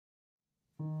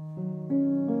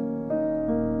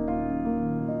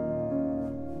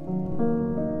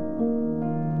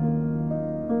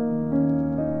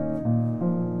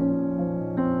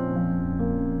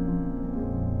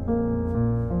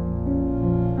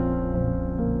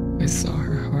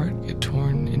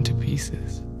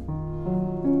pieces.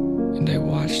 And I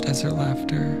watched as her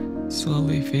laughter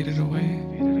slowly faded away.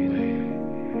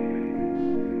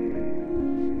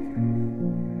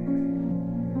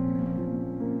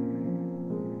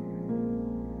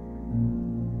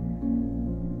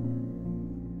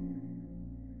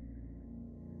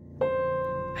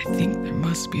 I think there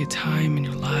must be a time in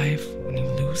your life when you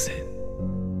lose it.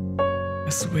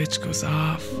 A switch goes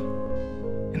off,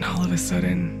 and all of a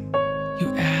sudden,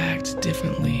 you act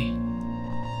differently.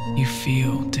 You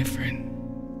feel different.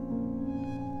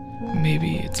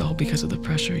 Maybe it's all because of the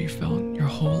pressure you felt your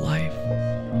whole life.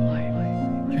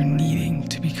 You're needing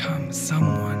to become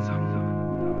someone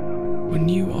when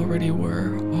you already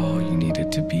were all you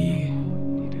needed to be.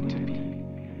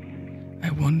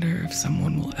 I wonder if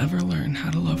someone will ever learn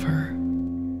how to love her.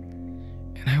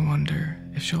 And I wonder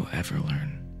if she'll ever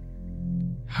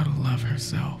learn how to love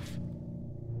herself.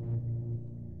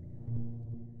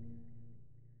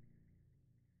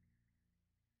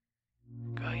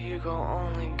 Girl, you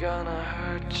only gonna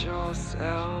hurt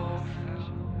yourself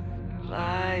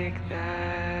like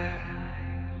that.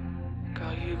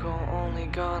 Girl, you only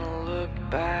gonna look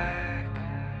back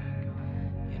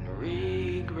and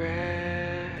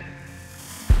regret.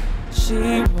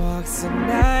 She walks the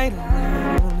night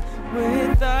alone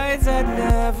with eyes that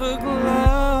never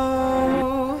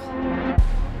glow,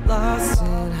 lost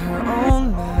in her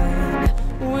own mind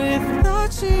with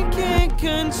thoughts she can't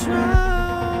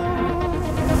control.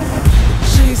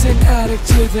 She's an addict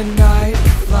to the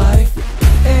nightlife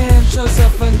and shows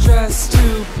up undressed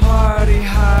to party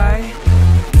high.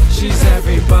 She's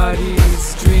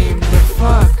everybody's dream to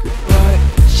fuck, but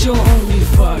she'll only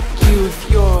fuck you if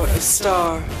you're a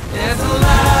star. There's a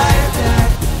light that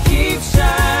keeps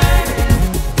shining,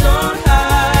 don't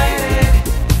hide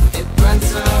it. It burns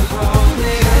so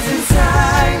holy, it's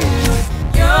inside you.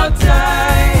 You're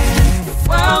dying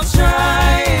while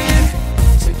trying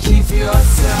to keep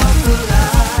yourself alive.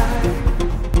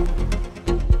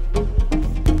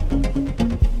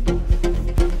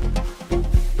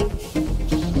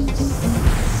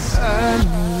 A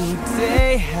new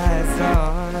day has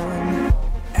dawned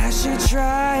as she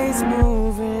tries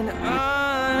moving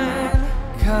on,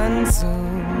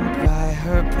 consumed by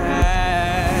her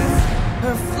past.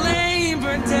 Her flame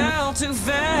burned down too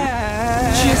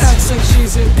fast. She acts like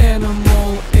she's an animal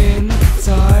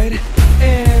inside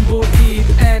and will eat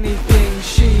anything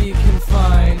she can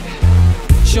find.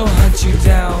 She'll hunt you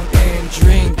down and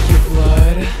drink your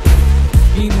blood.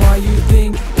 Meanwhile you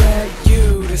think that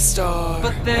you the star.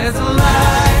 But there's a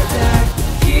light that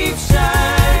keeps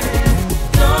shining,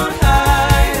 don't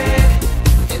hide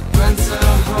it. It burns so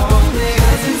holy,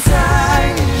 it's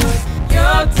inside you.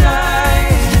 You're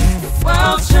dying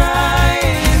while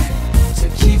trying to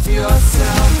keep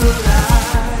yourself alive.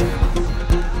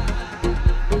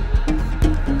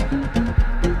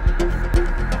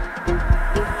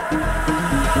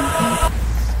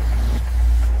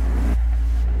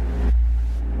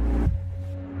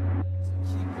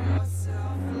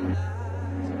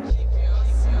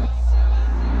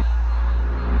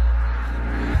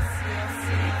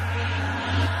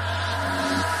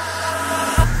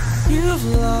 You've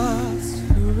lost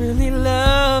who really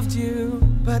loved you,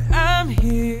 but I'm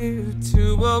here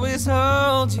to always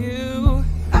hold you.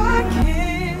 I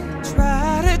can't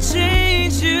try to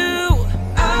change you,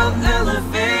 I'll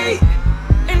elevate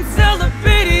and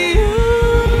celebrate you.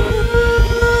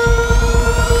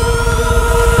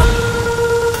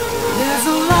 There's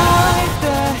a light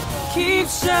that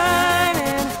keeps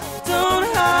shining, don't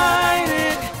hide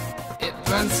it. It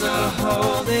burns so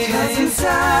holy, it's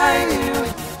inside you.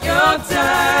 You're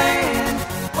dying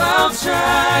while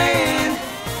trying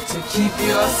to keep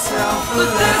yourself alive. But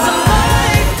there's a light